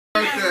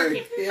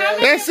birthday.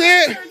 That's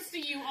it?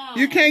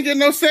 You can't get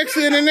no sex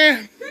in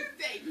there?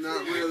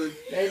 Not really.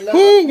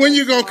 Who, when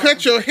you gonna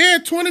cut your hair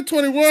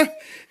 2021,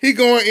 he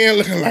going in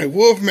looking like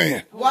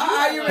Wolfman. Why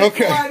are you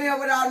recording him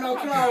without no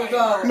clothes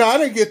on? No, I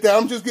didn't get that.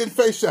 I'm just getting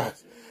face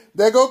shots.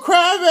 There go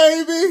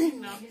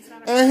Crybaby.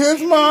 And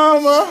his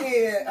mama.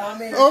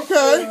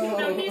 Okay.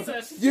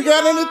 You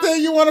got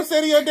anything you want to say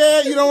to your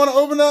dad? You don't want to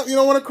open up? You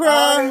don't want to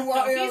cry?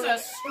 He's a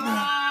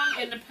strong,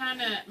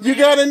 independent man. You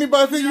got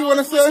anybody you want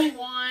to say?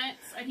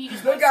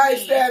 Look how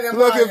he's standing.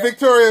 Look at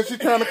Victoria. She's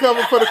trying to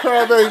cover for the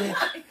Crybaby.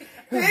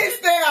 He's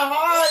staying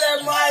hard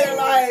at Maya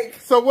like.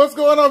 So what's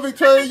going on,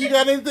 Victoria? You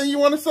got anything you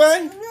want to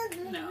say?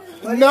 No.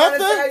 What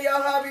Nothing? You tell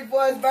your hubby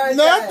for his birthday?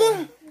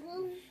 Nothing?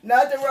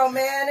 Nothing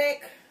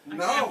romantic? I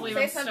can't believe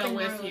I'm still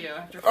with you.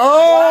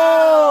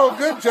 Oh,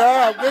 good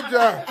job. Good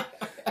job.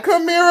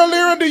 Kamira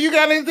Lyra, do you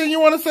got anything you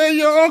want to say to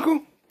your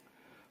uncle?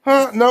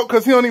 Huh? No,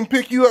 because he don't even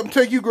pick you up and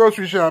take you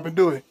grocery shopping,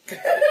 do it.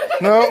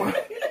 No?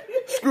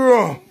 Screw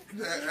on.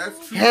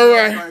 That's true. All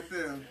right. Right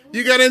there.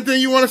 You got anything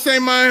you want to say,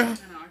 Maya?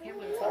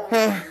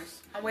 Huh?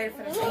 I'm waiting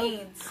for the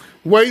beans.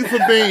 Waiting for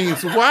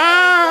beans.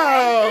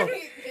 Wow.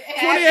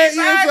 28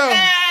 years old.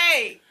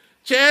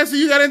 Chassie,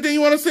 you got anything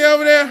you want to say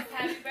over there?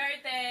 Happy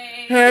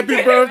birthday.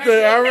 Happy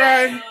birthday. All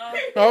right.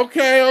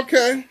 Okay,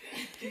 okay.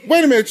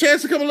 Wait a minute.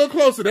 Chassie, come a little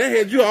closer. That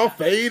had you all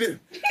faded.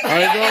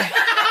 I ain't gonna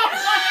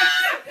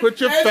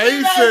put your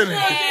face in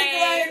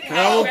it.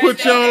 I'm going to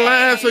put you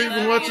online so you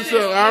can watch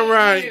yourself. All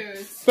right.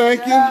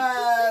 Thank you.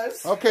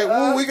 Okay,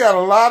 ooh, we got a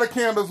lot of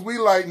candles we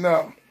lighting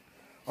up.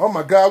 Oh,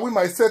 my God. We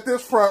might set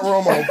this front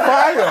room on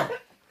fire.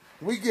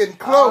 We getting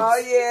close. Oh,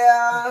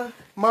 yeah.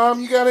 Mom,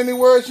 you got any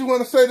words you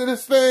want to say to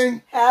this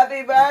thing?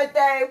 Happy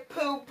birthday,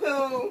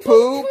 poo-poo.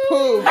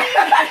 Poo-poo. Step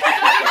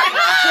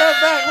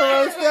back,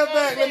 Lorraine. Step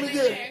back. Let me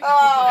get it.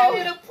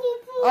 Oh.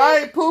 All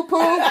right,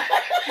 poo-poo.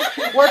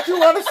 What you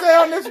want to say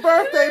on this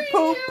birthday,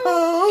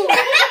 poo-poo?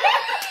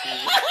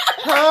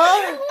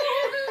 Huh?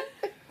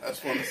 I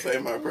just want to say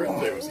my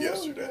birthday was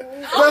yesterday.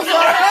 That's all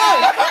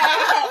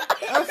right.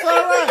 That's all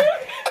right.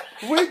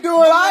 We doing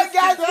Well, this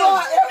guess today.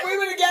 what? If we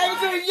would have gave it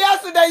to you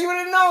yesterday, you would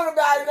have known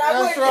about it.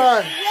 That's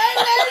right.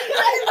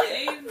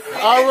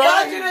 All You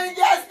right. didn't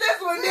guess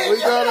this one, did We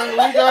you?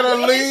 gotta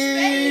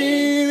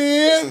lean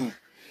in.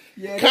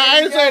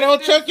 Kaiser,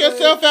 don't choke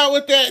yourself out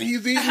with that.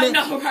 He's eating it.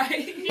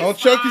 Right? Don't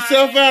choke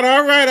yourself out.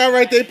 All right, all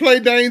right. They play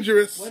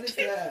dangerous. What is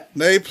that?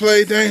 They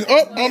play dangerous.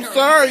 Oh, I'm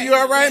sorry. You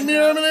all right,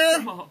 Mirror?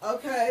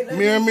 Okay. let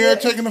me Mirror,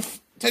 get-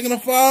 taking a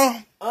fall.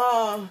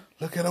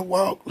 Look at her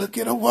walk. Look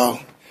at her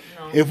walk.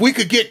 If we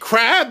could get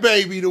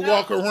Crybaby to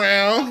walk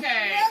around,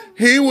 Okay.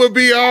 he would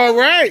be all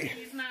right.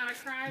 He's not a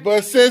crybaby.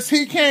 But since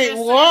he can't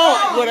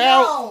walk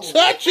without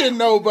touching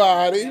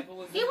nobody,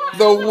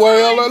 the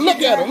whaler,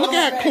 look at him. Look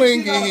how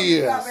clingy he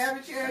is.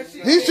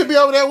 He should be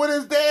over there with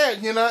his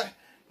dad. You're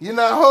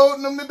not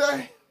holding him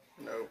today?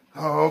 No.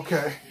 Oh,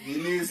 okay. He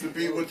needs to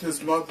be with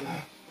his mother.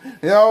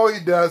 No, he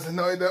doesn't.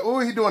 No, he doesn't. Oh,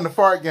 he doing the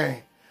fart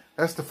game.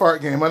 That's the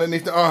fart game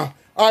underneath the arm.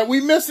 All right, we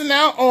missing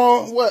out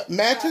on what,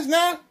 matches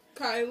now?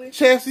 Kylie.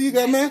 Chelsea, you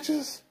got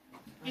matches?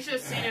 You should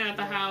have seen it at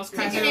the house.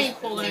 Because Tika he was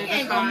ain't- pulling Tika the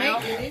ain't gonna file.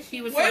 make it.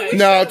 He was Where like, we-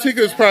 No,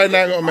 Tika's probably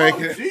not going to make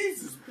it.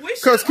 Jesus.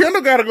 Because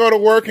Kendall got to go to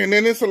work and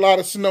then it's a lot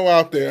of snow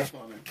out there.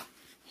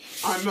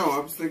 I know. I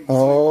was thinking.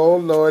 Oh,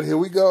 Lord. Here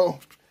we go.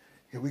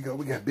 Here we go.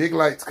 We got big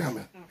lights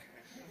coming.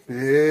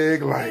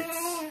 Big lights.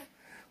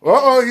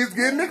 Uh-oh, he's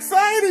getting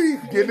excited.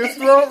 He's getting his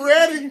throat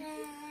ready.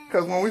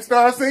 Because when we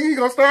start singing, he's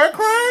going to start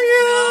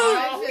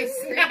crying.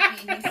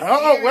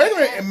 Uh-oh, wait a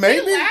minute. He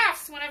Maybe,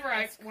 laughs whenever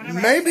I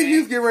maybe sing.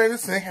 he's getting ready to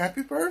sing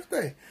happy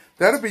birthday.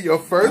 That'll be your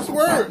first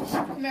words.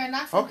 Kamira,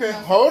 knock something Okay,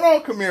 else. hold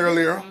on, Kamira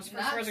Lyra. Knock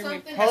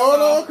something Hold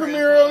on,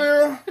 Kamira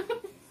Lyra.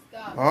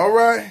 Stop. All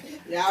right.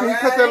 Y'all Can you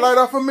cut that ready? light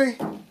off for me?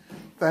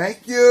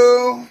 Thank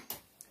you.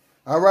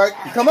 All right.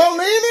 Come on,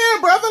 lean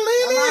in, brother.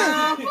 Lean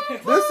in.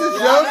 This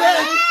is your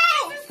day.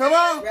 Come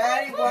on.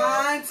 Ready?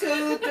 1,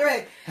 2,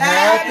 3.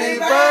 Happy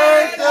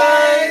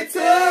birthday to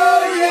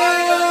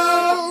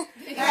you.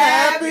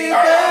 Happy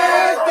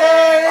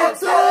birthday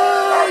to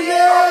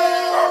you.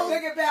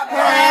 Look at that.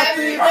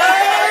 Happy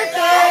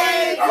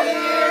birthday to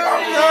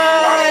you.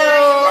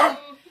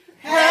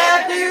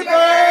 Happy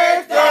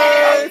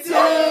birthday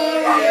to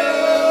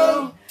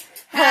you.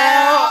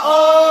 How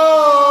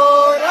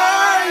old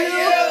are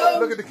you?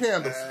 Look at the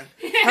candles.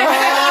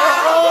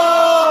 How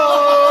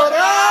old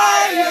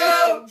are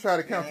you? Try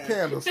to count the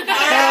candles. How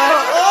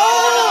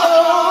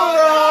old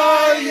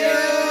are you?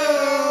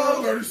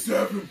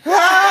 37.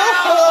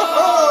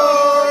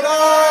 How old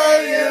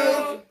are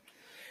you?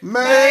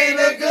 May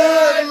the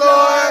good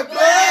Lord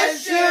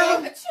bless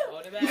you.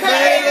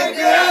 May the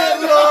good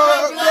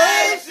Lord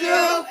bless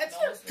you.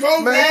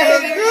 May the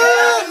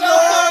good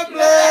Lord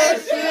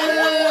bless you.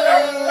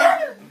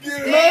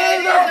 May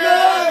the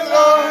good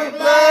Lord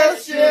bless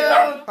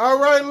you. All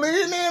right,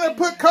 lean in and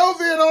put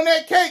COVID on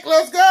that cake.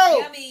 Let's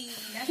go.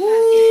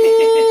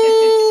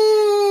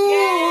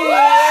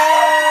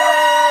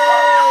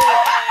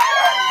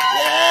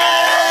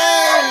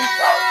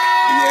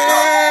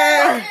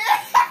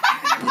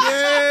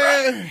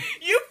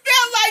 You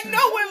felt like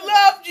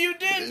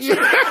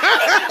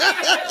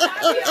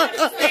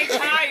Say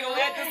Kyle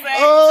at the same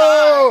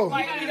Oh. time.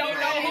 Like, we don't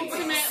know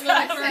who's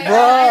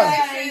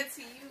Right.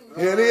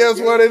 It is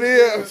what it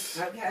is.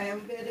 Okay, I'm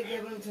better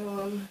give him to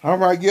him. All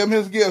right, give him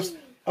his gifts.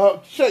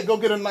 Shay, go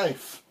get a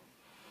knife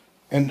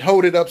and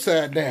hold it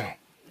upside down.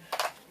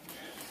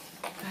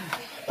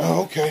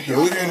 Oh, okay, here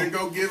we We're gonna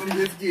go. go give him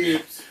his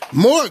gifts.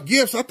 More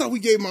gifts. I thought we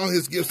gave him all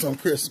his gifts on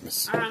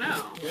Christmas. I don't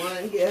know.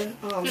 One gift.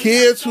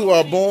 Kids who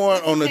are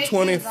born on the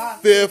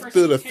 25th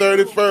through the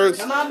 31st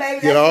Come on,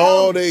 baby. get let's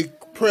all go. their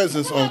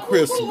presents on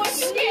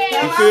Christmas. You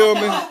Yeah. feel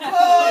me?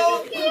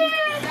 Oh,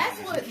 That's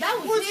that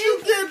was What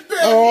you get there?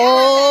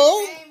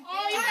 Oh, Oh,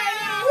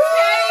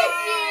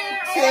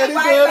 you Teddy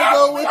bear to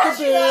go with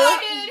the bear.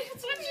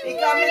 he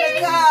come in the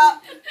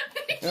cup.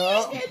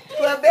 Yeah.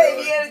 Put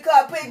baby in the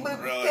cup. Pick baby in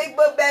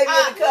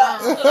the cup.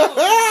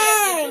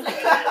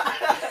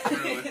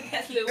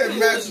 That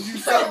matches you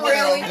so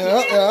well.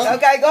 Yeah.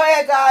 Okay, go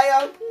ahead,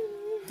 Kyle.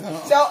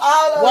 So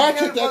all of Watch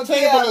them it. That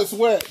table is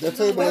wet. That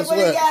table is What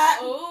you wet. got?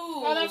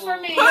 Oh, that's for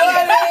me.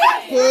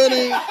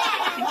 Pudding.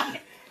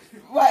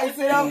 Right,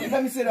 sit over.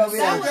 Let me sit over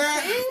here.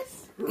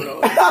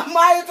 Bro.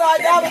 Maya thought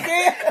that was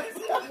it.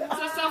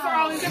 So for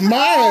all these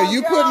Maya,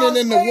 you putting it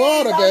in the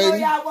water, I know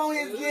baby. y'all want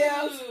his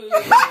gifts.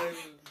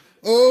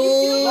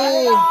 Oh, One of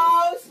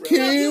those.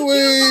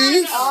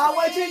 kiwis. Oh,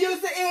 what you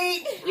used to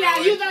eat. Yeah,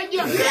 you did.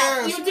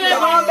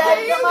 Come on,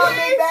 baby. Come on,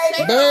 big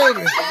baby.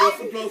 Baby, It's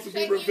supposed to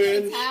be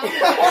revenge.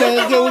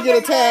 can we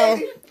get a towel?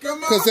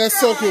 Because that's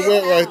soaking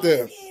wet right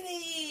there.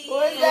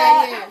 What's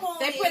that?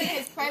 They put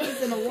his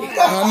presents in the water.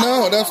 I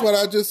know, that's what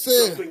I just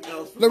said. Something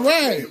else for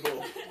Lorraine. the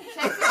table.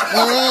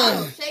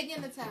 Lorraine. Shake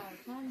in the towel.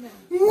 Calm down.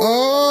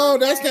 Oh,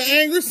 that's the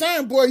angry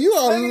sign. Boy, you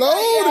are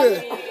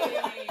loaded.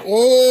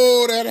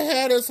 Oh, that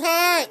hat is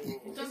hot.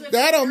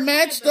 That'll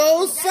match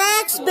those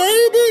socks,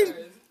 baby.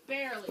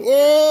 Barely.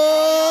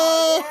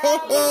 Oh,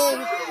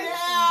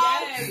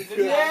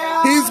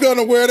 Yeah. he's going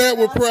to wear that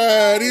with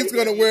pride. He's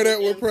going to wear that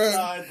with pride.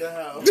 Inside the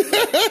house. You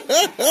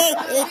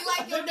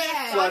like your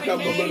dad. Like I'm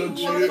a little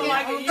Jew.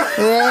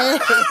 Right?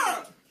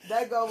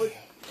 That go with.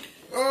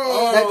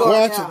 Oh, That go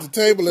Watch now. it. The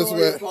table is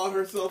Victoria wet. bought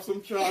herself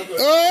some chocolate.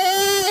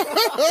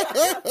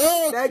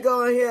 Oh, That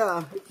go in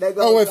here. That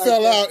go oh, it like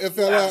fell that. out. It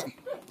fell out.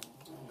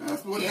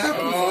 that's what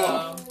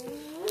happened.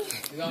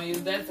 We're gonna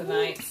use that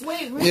tonight.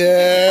 Wait, really?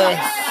 Yeah.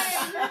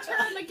 Hey,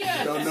 return the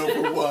gift. Don't know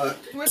for what.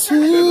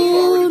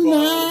 Already bought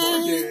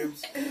all our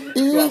games.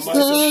 Is So I might the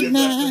just give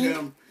that night. to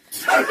him.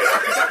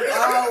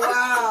 Oh,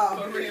 wow.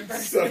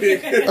 So he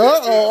can,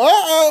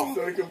 Uh-oh.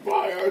 so he can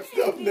buy our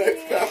stuff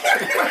next time.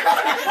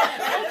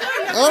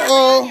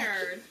 Uh-oh.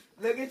 Lanyard.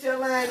 Look at your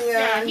lanyard.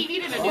 Yeah, he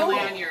needed a new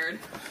lanyard.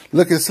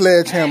 Look at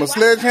Sledgehammer.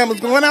 Sledgehammer's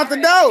going out the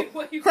door.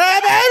 Cry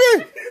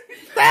baby.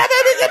 Cry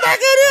baby, get back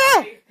in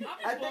here.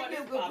 I think you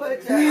could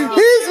put your.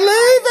 He's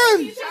leaving.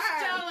 He's just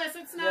jealous.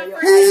 It's not for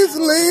He's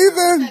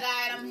leaving. Said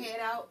item head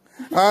out.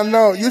 I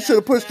know. You should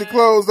have pushed the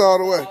clothes all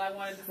the way. All I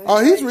wanted to say. Oh,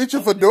 he's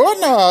reaching for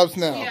doorknobs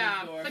now.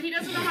 Yeah, but he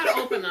doesn't know how to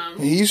open them.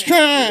 He's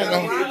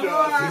trying. He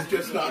does. He's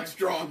just not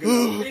strong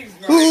enough.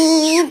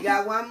 Ooh, You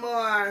got one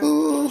more.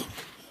 ooh.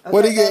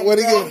 What he get? What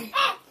he get?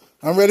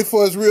 I'm ready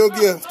for his real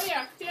gift. Oh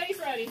yeah, Daddy's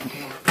ready.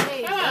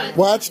 Hey, Come on.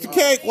 Watch the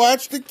cake.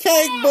 Watch the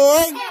cake,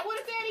 boy. Yeah, what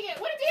did Daddy get?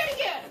 What did Daddy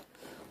get?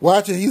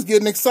 Watch it. He's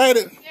getting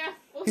excited. Yeah.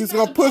 Well, He's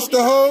going to push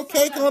the whole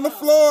cake on the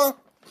floor.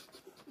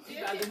 You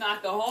got to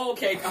knock the whole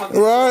cake off.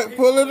 Right.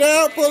 Pull it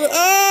out. Pull it.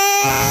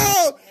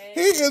 Oh! He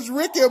is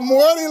Rick and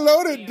Morty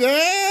loaded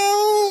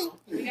down.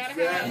 We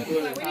gotta have we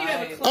need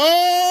a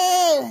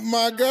Oh,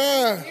 my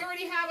God. we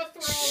already have a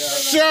throw.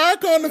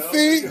 Shark on the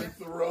feet.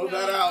 Throw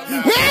that out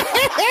now.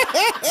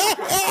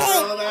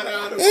 Throw that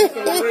out. It's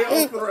a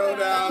real throw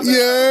down.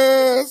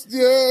 Yes,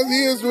 yes,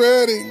 he is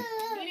ready. He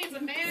needs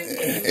a man.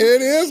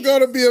 It is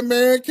going to be a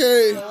man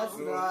cave. That's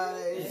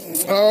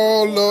nice.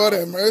 Oh, Lord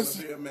have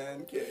mercy. Be a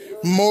man cave.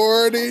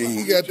 Morty,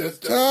 he got the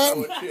Just don't top.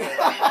 know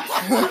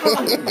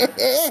it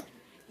yet.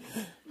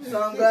 So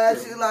I'm glad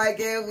you like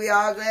it. We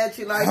all glad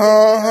you like it.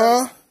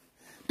 Uh-huh.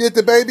 Did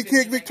the baby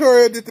kick,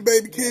 Victoria? Did the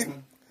baby kick?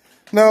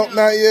 No,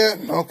 not yet.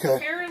 Okay.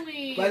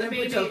 Apparently, Why the didn't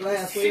you put baby your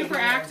glass is where super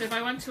you active.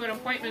 I went to an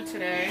appointment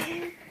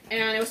today,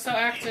 and it was so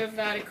active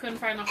that it couldn't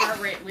find the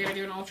heart rate. We had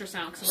to do an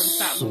ultrasound because it wouldn't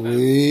stop moving.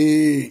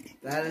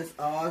 Sweet. That is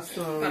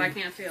awesome. But I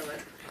can't feel it.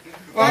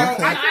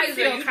 Okay. I couldn't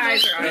feel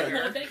Kaiser You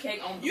either. put that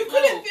cake on the You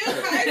floor. couldn't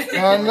feel Kaiser.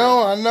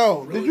 I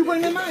know. Did you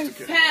bring a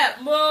knife?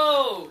 Pat,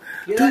 move.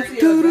 Get up to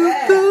your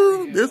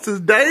bag. This is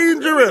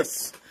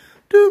dangerous.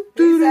 Doo,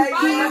 doo, doo.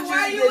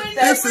 Why you in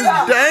This is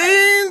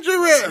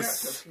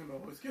dangerous. You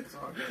know, let's get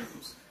our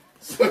games.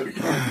 So you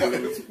might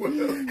as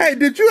well. Hey,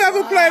 did you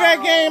ever play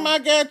that game I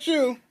got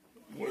you?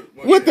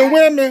 What With the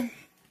women?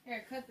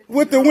 Here, cut the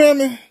With the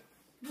women?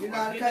 You know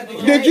how to cut the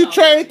cake. Did you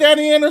trade that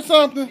in or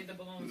something? Get the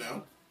balloons.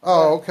 No.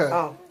 Oh, okay.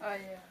 Oh. Oh,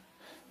 yeah.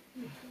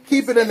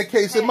 Keep it in the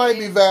case. It might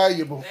be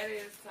valuable. That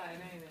is tight,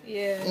 ain't it?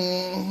 Yeah.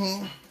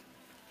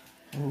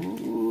 Mm-hmm.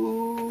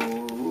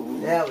 Ooh.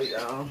 There we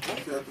go.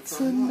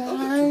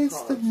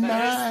 Tonight's the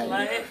night.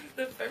 Slice,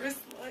 the first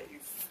slice.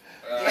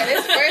 Yeah,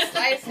 this first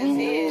slice is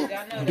his.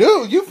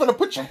 Dude, you finna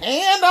put your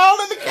hand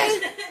all in the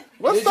cake?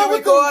 What's Did up you with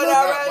record this?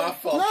 that? Not my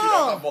fault. You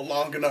don't have a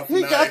long enough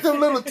He knife. got them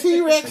little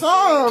T-Rex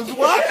arms.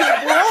 Watch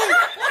it, boy.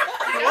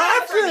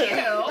 Watch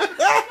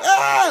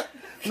it.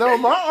 No,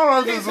 my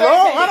arms is long.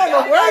 I don't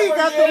know where he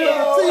got them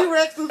little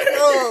T-Rexes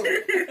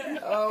from.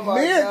 Oh my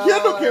Me and God.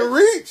 Kendall can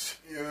reach.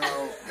 You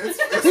know,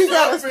 it's He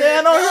gotta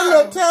stand on his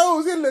little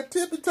toes, his little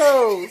tippy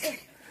toes,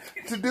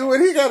 to do what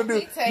he gotta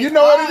do. You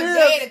know what it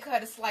is?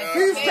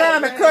 He's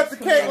trying to cut the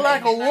cake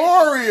like a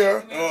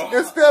warrior.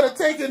 Instead of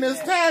taking his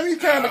time, he's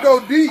trying to go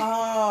deep.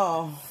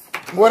 Oh,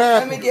 What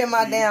let me happened? get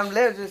my damn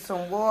lizard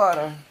some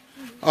water.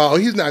 Oh,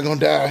 he's not gonna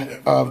die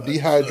of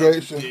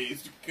dehydration.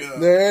 Jeez, God.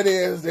 There it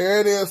is. There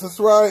it is. That's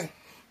right.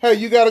 Hey,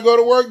 you gotta go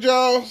to work,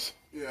 Jaws?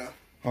 yeah.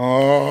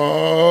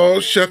 Oh,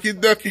 shucky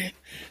ducky.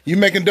 You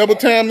making double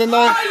time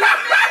tonight?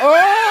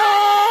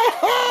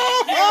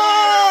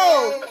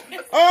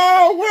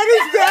 Oh, what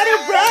is that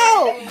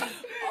about?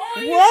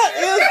 What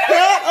is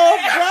that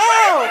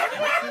about?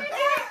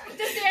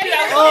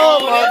 Oh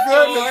my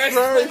goodness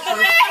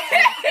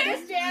gracious.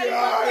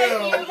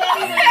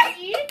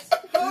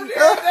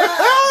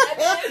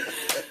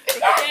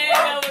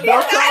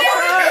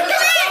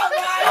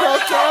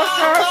 Don't y'all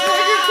start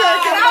singing,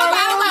 taking my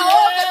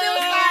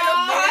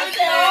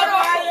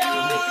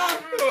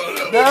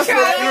That's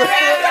what you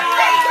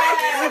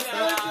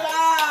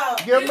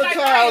Give him a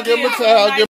towel, give him a towel, give